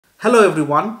Hello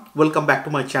everyone, welcome back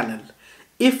to my channel.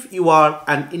 If you are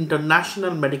an international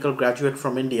medical graduate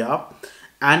from India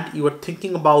and you are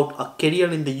thinking about a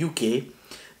career in the UK,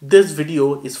 this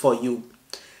video is for you.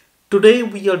 Today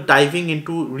we are diving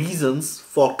into reasons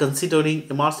for considering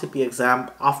MRCP exam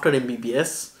after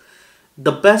MBBS,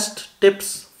 the best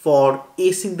tips for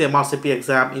acing the MRCP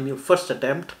exam in your first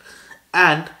attempt,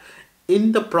 and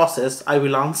in the process I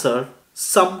will answer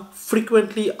some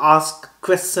frequently asked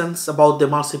questions about the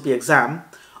MRCP exam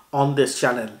on this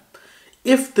channel.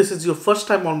 If this is your first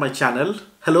time on my channel,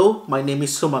 hello, my name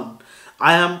is Suman.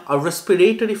 I am a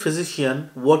respiratory physician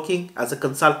working as a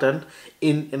consultant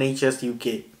in NHS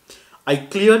UK. I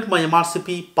cleared my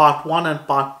MRCP Part 1 and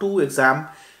Part 2 exam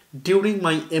during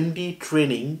my MD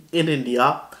training in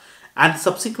India and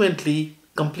subsequently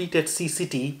completed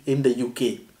CCT in the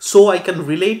UK. So I can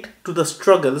relate to the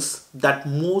struggles that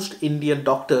most Indian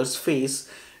doctors face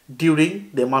during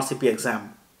the MRCP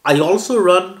exam. I also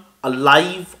run a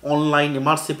live online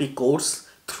MRCP course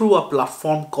through a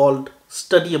platform called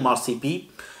Study MRCP,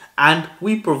 and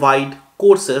we provide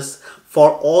courses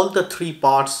for all the three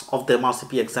parts of the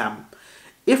MRCP exam.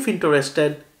 If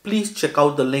interested, please check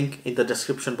out the link in the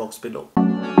description box below.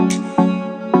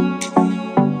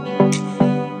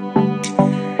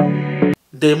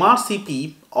 The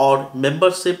MRCP, or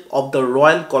membership of the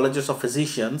Royal Colleges of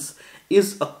Physicians,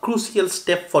 is a crucial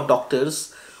step for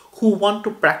doctors who want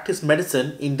to practice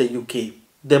medicine in the UK.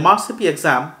 The MRCP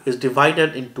exam is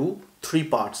divided into three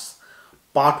parts: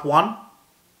 Part 1,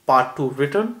 Part 2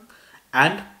 written,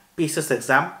 and PACES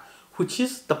exam, which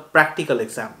is the practical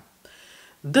exam.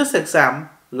 This exam,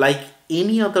 like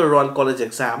any other Royal College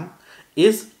exam,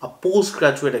 is a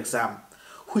postgraduate exam,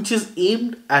 which is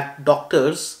aimed at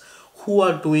doctors who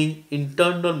are doing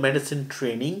internal medicine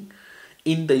training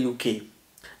in the UK.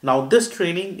 Now this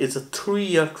training is a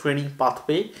 3-year training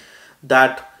pathway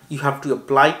that you have to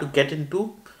apply to get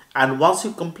into, and once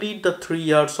you complete the 3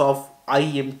 years of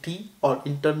IMT or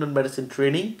internal medicine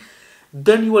training,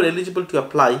 then you are eligible to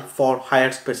apply for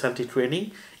higher specialty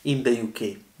training in the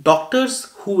UK. Doctors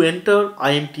who enter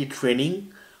IMT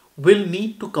training will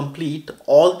need to complete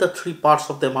all the three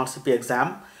parts of the MRCP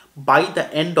exam by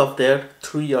the end of their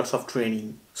 3 years of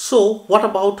training. So what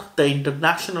about the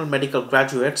international medical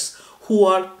graduates who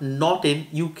are not in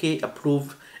UK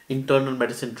approved internal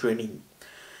medicine training?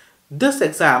 This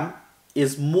exam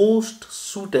is most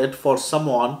suited for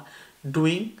someone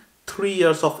doing 3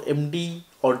 years of MD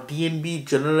or DNB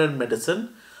general medicine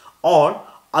or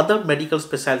other medical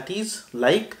specialties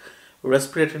like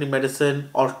respiratory medicine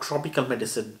or tropical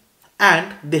medicine,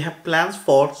 and they have plans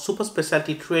for super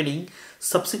specialty training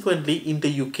subsequently in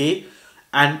the UK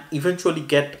and eventually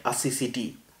get a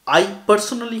CCT. I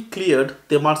personally cleared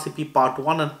the MRCP Part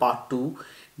 1 and Part 2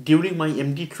 during my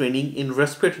MD training in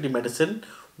respiratory medicine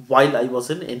while I was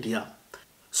in India.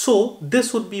 So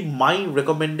this would be my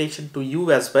recommendation to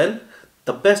you as well.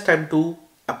 The best time to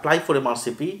apply for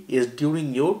MRCP is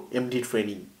during your MD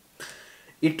training.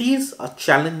 It is a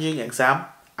challenging exam,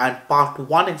 and Part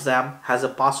 1 exam has a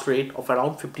pass rate of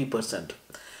around 50%.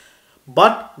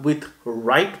 But with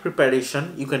right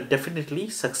preparation, you can definitely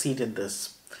succeed in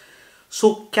this.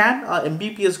 So can a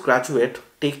MBBS graduate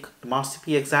take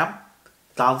MRCP exam?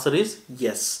 The answer is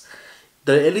yes.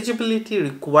 The eligibility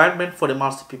requirement for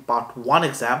MRCP Part 1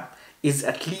 exam is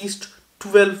at least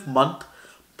 12-month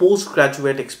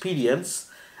postgraduate experience,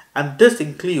 and this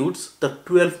includes the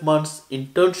 12 months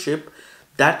internship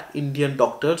that Indian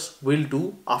doctors will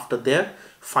do after their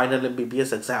final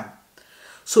MBBS exam.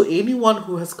 So anyone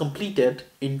who has completed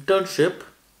internship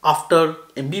after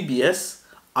MBBS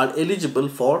are eligible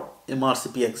for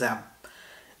MRCP exam.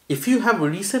 If you have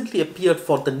recently appeared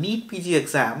for the NEET PG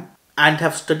exam and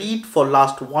have studied for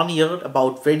last 1 year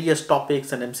about various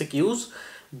topics and MCQs,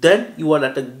 then you are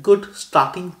at a good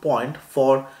starting point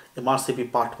for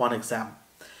MRCP Part 1 exam.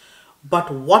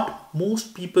 But what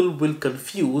most people will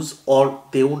confuse or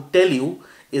they won't tell you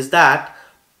is that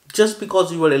just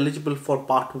because you are eligible for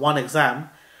Part 1 exam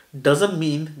doesn't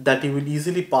mean that you will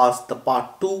easily pass the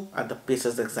Part 2 and the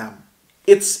PACES exam.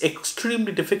 It's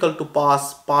extremely difficult to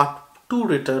pass Part 2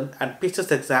 written and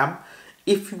PACES exam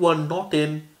if you are not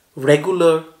in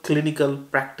regular clinical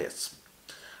practice.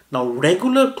 Now,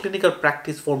 regular clinical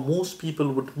practice for most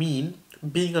people would mean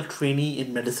being a trainee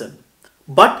in medicine.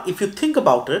 But if you think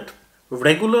about it,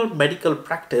 regular medical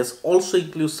practice also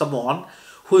includes someone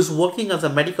who is working as a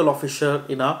medical officer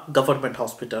in a government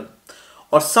hospital,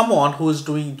 or someone who is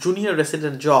doing junior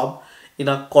resident job in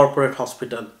a corporate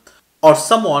hospital, or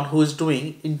someone who is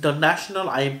doing international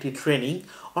IMT training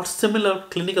or similar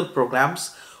clinical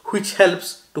programs which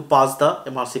helps to pass the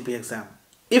MRCP exam.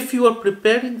 If you are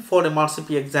preparing for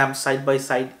MRCP exam side by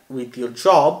side with your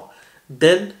job,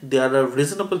 then there are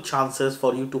reasonable chances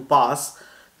for you to pass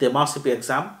the MRCP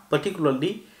exam,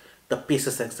 particularly the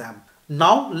PACES exam.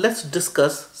 Now let's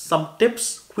discuss some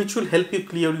tips which will help you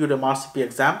clear your MRCP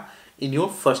exam in your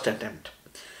first attempt.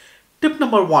 Tip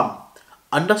number 1.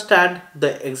 Understand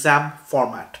the exam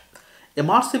format.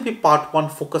 MRCP Part 1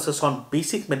 focuses on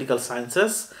basic medical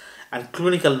sciences and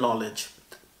clinical knowledge.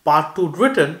 Part 2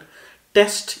 written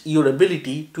tests your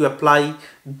ability to apply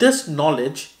this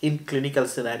knowledge in clinical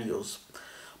scenarios.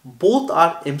 Both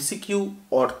are MCQ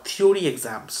or theory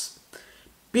exams.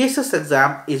 PACES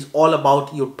exam is all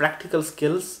about your practical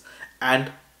skills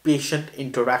and patient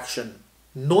interaction.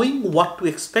 Knowing what to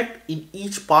expect in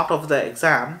each part of the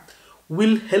exam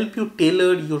will help you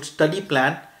tailor your study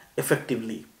plan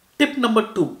effectively. Tip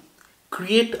number 2.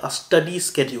 Create a study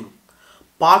schedule.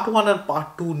 Part 1 and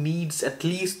Part 2 needs at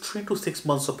least 3 to 6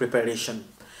 months of preparation.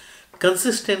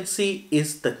 Consistency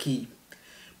is the key.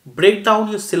 Break down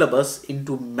your syllabus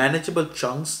into manageable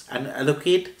chunks and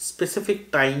allocate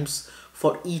specific times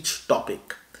for each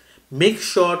topic. Make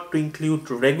sure to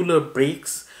include regular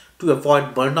breaks to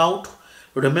avoid burnout.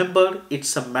 Remember,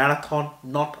 it's a marathon,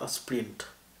 not a sprint.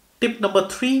 Tip number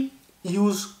 3.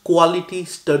 Use quality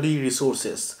study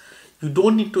resources. You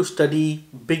don't need to study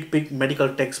big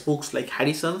medical textbooks like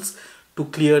Harrison's to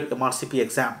clear MRCP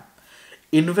exam.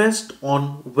 Invest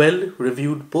on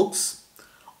well-reviewed books,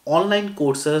 online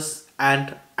courses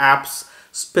and apps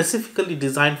specifically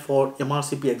designed for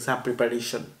MRCP exam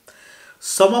preparation.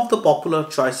 Some of the popular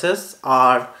choices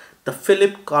are the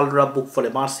Philip Kalra book for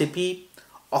MRCP,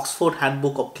 Oxford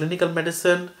Handbook of Clinical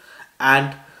Medicine,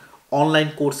 and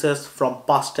online courses from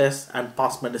Past Tests and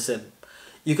Past Medicine.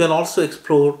 You can also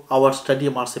explore our Study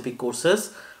MRCP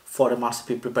courses for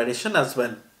MRCP preparation as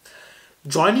well.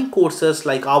 Joining courses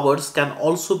like ours can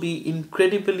also be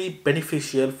incredibly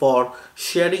beneficial for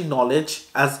sharing knowledge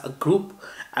as a group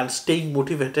and staying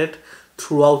motivated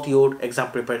throughout your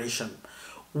exam preparation,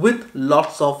 with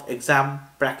lots of exam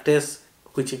practice,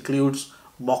 which includes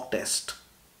mock test.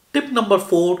 Tip number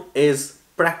 4 is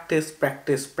practice,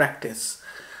 practice, practice.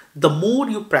 The more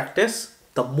you practice,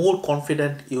 the more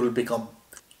confident you will become.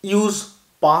 Use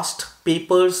past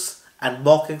papers and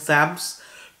mock exams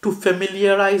to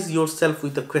familiarize yourself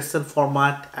with the question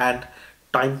format and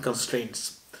time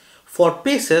constraints. For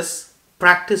PACES,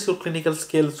 practice your clinical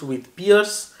skills with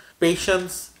peers,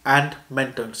 patients, and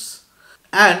mentors.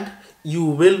 And you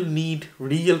will need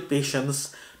real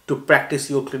patience to practice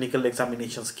your clinical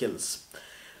examination skills.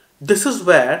 This is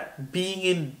where being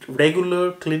in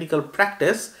regular clinical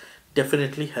practice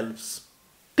definitely helps.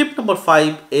 Tip number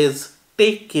 5 is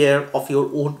take care of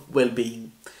your own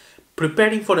well-being.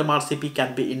 Preparing for MRCP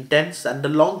can be intense and a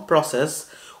long process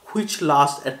which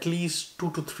lasts at least 2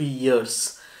 to 3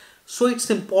 years. So it's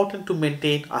important to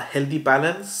maintain a healthy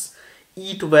balance,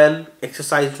 eat well,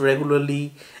 exercise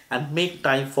regularly, and make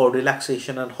time for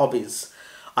relaxation and hobbies.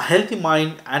 A healthy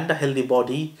mind and a healthy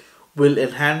body will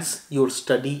enhance your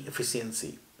study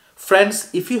efficiency. Friends,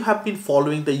 if you have been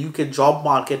following the UK job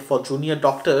market for junior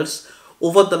doctors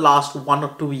over the last 1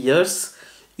 or 2 years,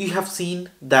 you have seen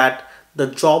that the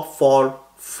job for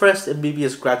fresh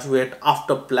MBBS graduate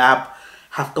after PLAB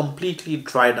have completely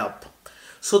dried up.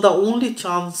 So the only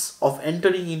chance of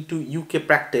entering into UK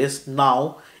practice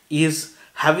now is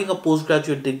having a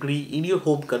postgraduate degree in your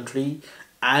home country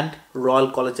and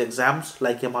Royal College exams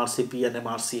like MRCP and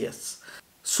MRCS.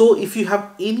 So if you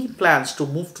have any plans to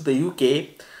move to the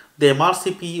UK, the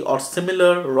MRCP or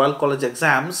similar Royal College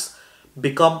exams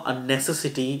become a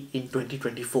necessity in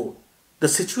 2024. The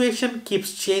situation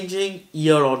keeps changing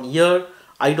year on year.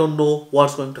 I don't know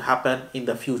what's going to happen in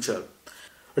the future.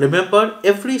 Remember,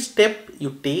 every step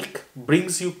you take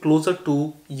brings you closer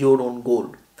to your own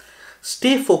goal.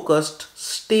 Stay focused,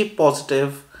 stay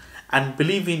positive, and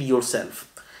believe in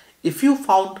yourself. If you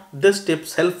found these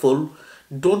tips helpful,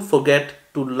 don't forget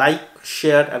to like,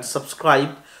 share, and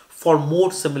subscribe for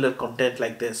more similar content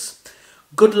like this.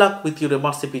 Good luck with your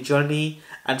MRCP journey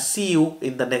and see you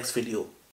in the next video.